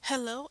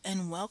Hello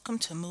and welcome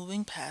to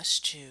Moving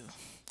Past You.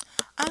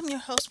 I'm your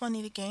host,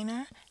 Juanita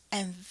Gaynor,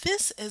 and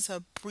this is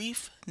a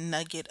brief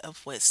nugget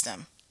of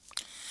wisdom.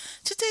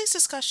 Today's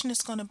discussion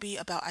is going to be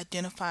about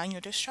identifying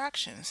your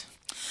distractions.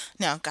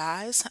 Now,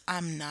 guys,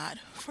 I'm not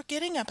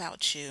forgetting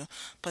about you,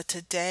 but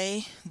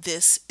today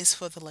this is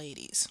for the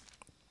ladies.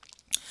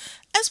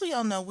 As we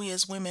all know, we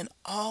as women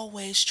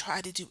always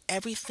try to do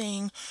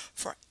everything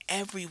for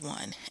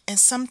everyone, and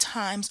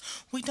sometimes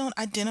we don't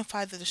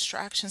identify the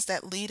distractions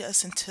that lead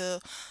us into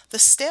the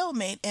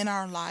stalemate in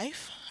our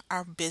life,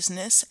 our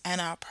business, and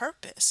our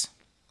purpose.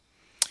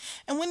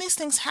 And when these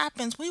things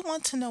happen, we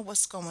want to know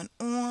what's going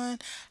on.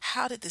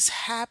 How did this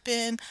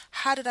happen?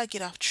 How did I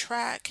get off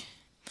track?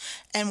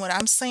 And what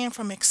I'm saying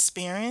from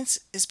experience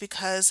is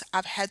because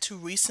I've had to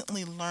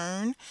recently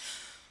learn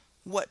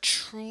what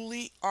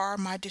truly are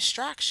my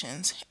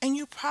distractions. And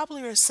you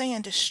probably are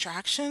saying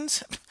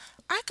distractions.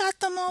 I got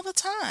them all the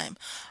time.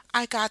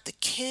 I got the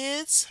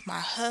kids, my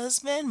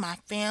husband, my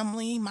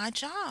family, my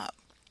job.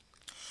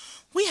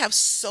 We have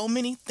so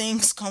many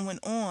things going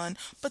on,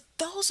 but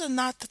those are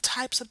not the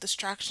types of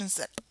distractions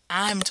that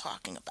I'm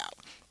talking about.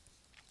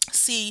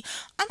 See,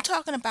 I'm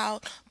talking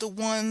about the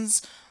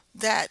ones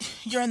that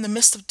you're in the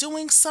midst of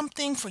doing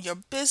something for your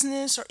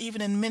business or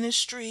even in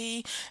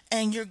ministry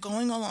and you're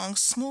going along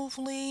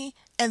smoothly,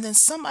 and then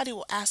somebody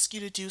will ask you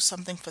to do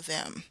something for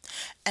them.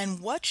 And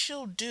what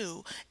you'll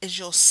do is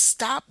you'll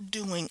stop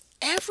doing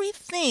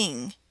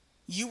everything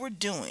you were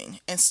doing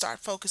and start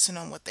focusing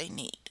on what they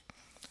need.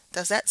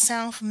 Does that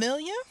sound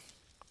familiar?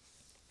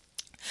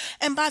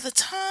 And by the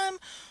time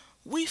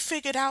we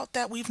figured out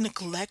that we've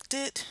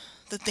neglected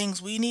the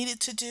things we needed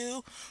to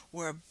do,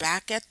 we're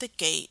back at the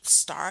gate,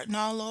 starting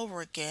all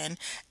over again,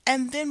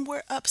 and then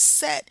we're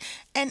upset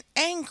and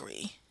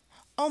angry.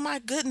 Oh my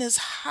goodness,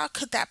 how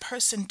could that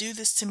person do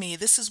this to me?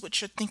 This is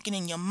what you're thinking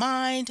in your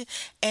mind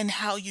and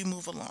how you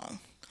move along.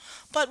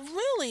 But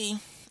really,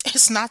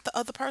 it's not the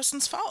other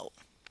person's fault.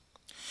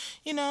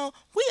 We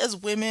as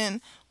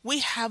women, we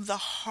have the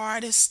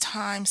hardest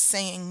time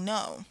saying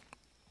no.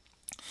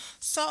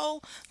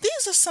 So,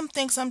 these are some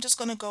things I'm just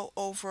going to go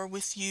over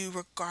with you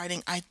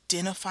regarding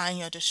identifying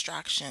your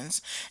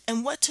distractions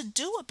and what to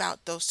do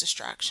about those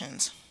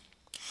distractions.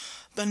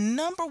 The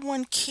number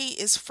one key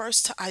is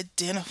first to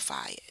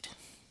identify it.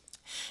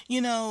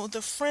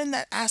 The friend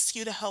that asks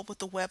you to help with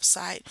the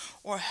website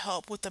or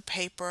help with the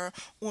paper,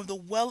 or the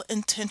well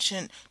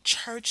intentioned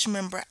church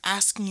member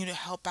asking you to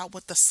help out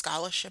with the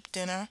scholarship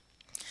dinner.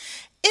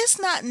 It's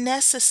not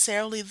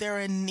necessarily they're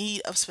in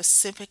need of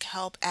specific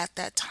help at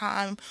that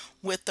time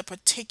with the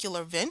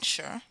particular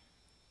venture.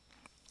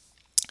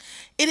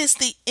 It is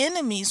the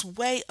enemy's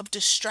way of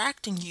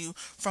distracting you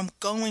from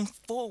going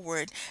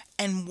forward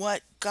and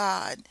what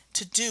God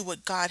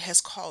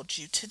has called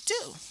you to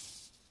do.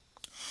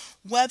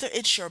 Whether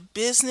it's your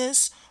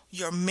business,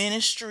 your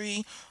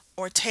ministry,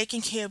 or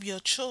taking care of your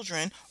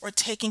children, or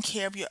taking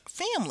care of your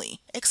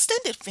family,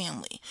 extended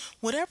family,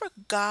 whatever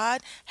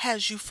God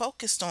has you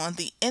focused on,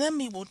 the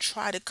enemy will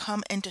try to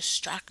come and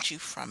distract you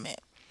from it.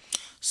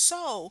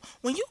 So,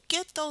 when you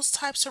get those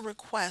types of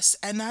requests,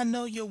 and I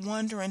know you're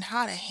wondering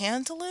how to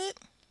handle it,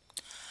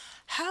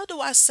 how do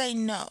I say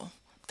no?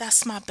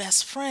 That's my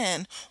best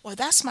friend, or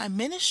that's my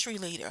ministry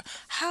leader.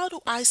 How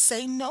do I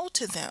say no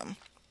to them?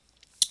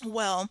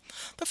 Well,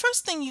 the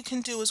first thing you can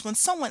do is when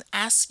someone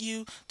asks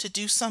you to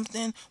do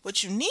something,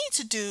 what you need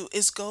to do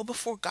is go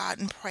before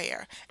God in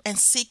prayer and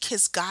seek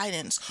His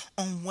guidance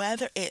on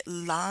whether it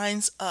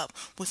lines up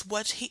with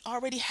what He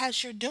already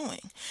has you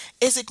doing.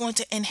 Is it going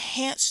to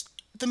enhance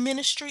the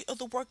ministry or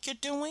the work you're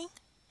doing?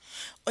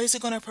 Or is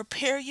it going to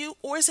prepare you,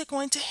 or is it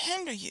going to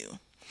hinder you?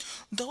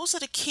 Those are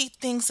the key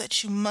things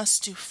that you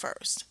must do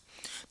first.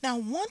 Now,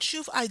 once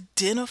you've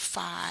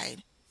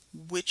identified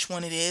which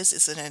one it is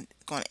it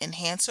going to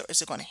enhance it or is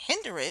it going to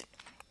hinder it?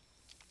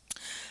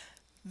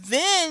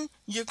 Then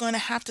you're going to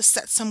have to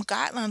set some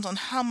guidelines on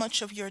how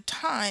much of your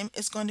time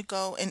is going to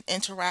go and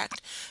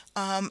interact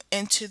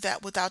into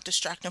that without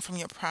distracting from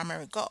your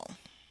primary goal.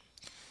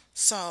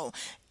 So,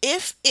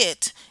 if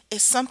it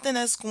is something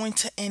that's going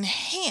to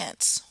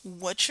enhance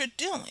what you're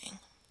doing,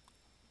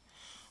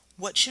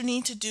 what you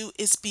need to do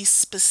is be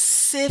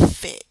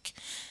specific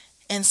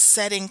and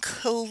setting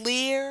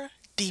clear,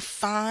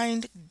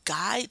 defined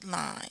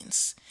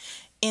guidelines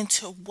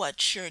into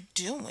what you're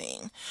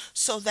doing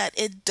so that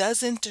it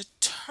doesn't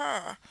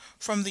deter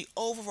from the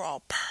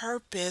overall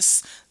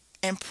purpose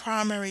and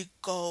primary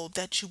goal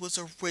that you was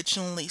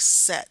originally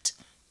set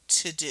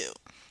to do.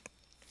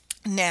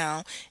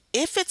 Now,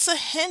 if it's a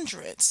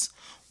hindrance,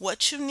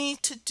 what you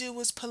need to do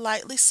is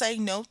politely say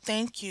no,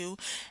 thank you,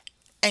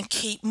 and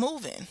keep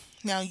moving.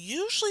 Now,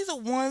 usually the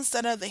ones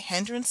that are the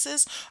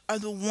hindrances are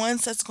the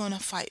ones that's going to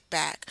fight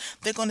back.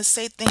 They're going to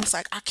say things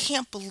like, I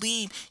can't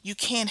believe you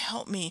can't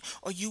help me,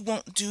 or you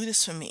won't do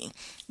this for me.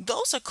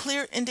 Those are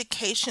clear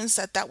indications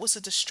that that was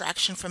a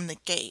distraction from the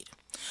gate.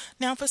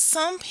 Now, for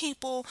some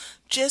people,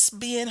 just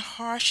being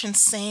harsh and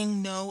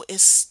saying no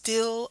is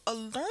still a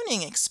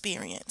learning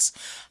experience.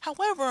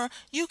 However,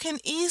 you can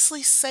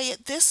easily say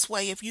it this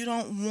way if you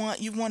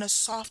want a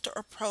softer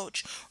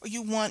approach, or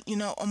you want,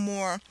 a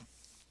more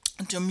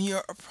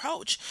demure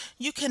approach.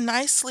 You can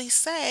nicely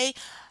say,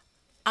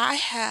 I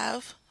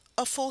have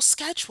a full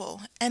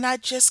schedule and I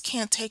just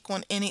can't take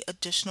on any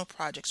additional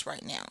projects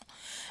right now.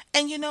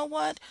 And you know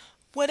what?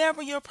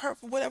 Whatever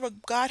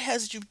God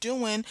has you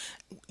doing,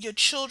 your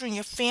children,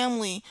 your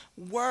family,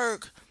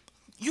 work,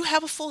 you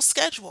have a full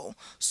schedule.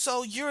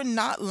 So you're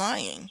not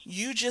lying.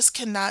 You just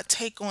cannot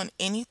take on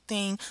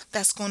anything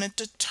that's going to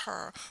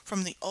deter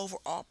from the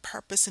overall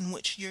purpose in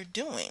which you're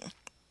doing,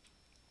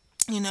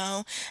 you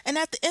know? And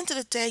at the end of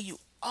the day, you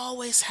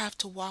always have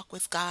to walk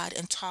with God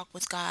and talk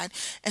with God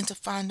and to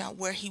find out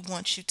where He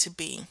wants you to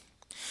be.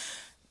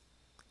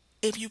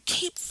 If you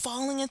keep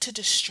falling into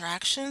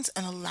distractions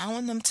and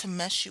allowing them to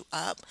mess you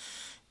up,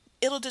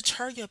 it'll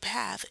deter your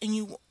path and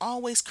you will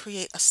always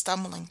create a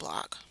stumbling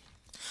block.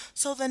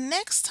 So the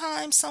next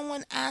time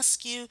someone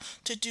asks you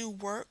to do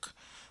work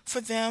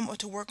for them or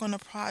to work on a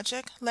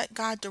project, let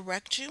God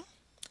direct you.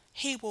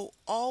 He will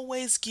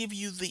always give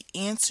you the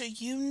answer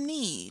you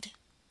need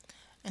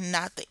and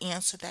not the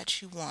answer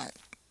that you want.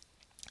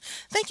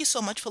 Thank you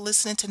so much for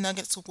listening to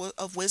Nuggets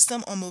of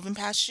Wisdom on Moving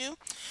Past You.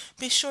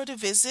 Be sure to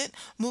visit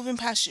Moving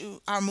Past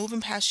You, our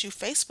Moving Past You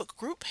Facebook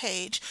group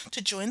page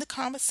to join the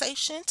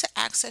conversation, to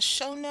access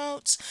show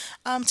notes,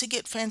 to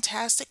get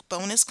fantastic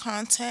bonus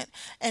content,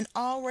 and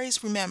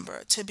always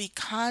remember to be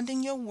kind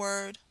in your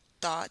word,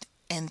 thought,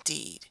 and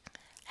deed.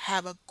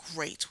 Have a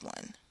great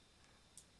one.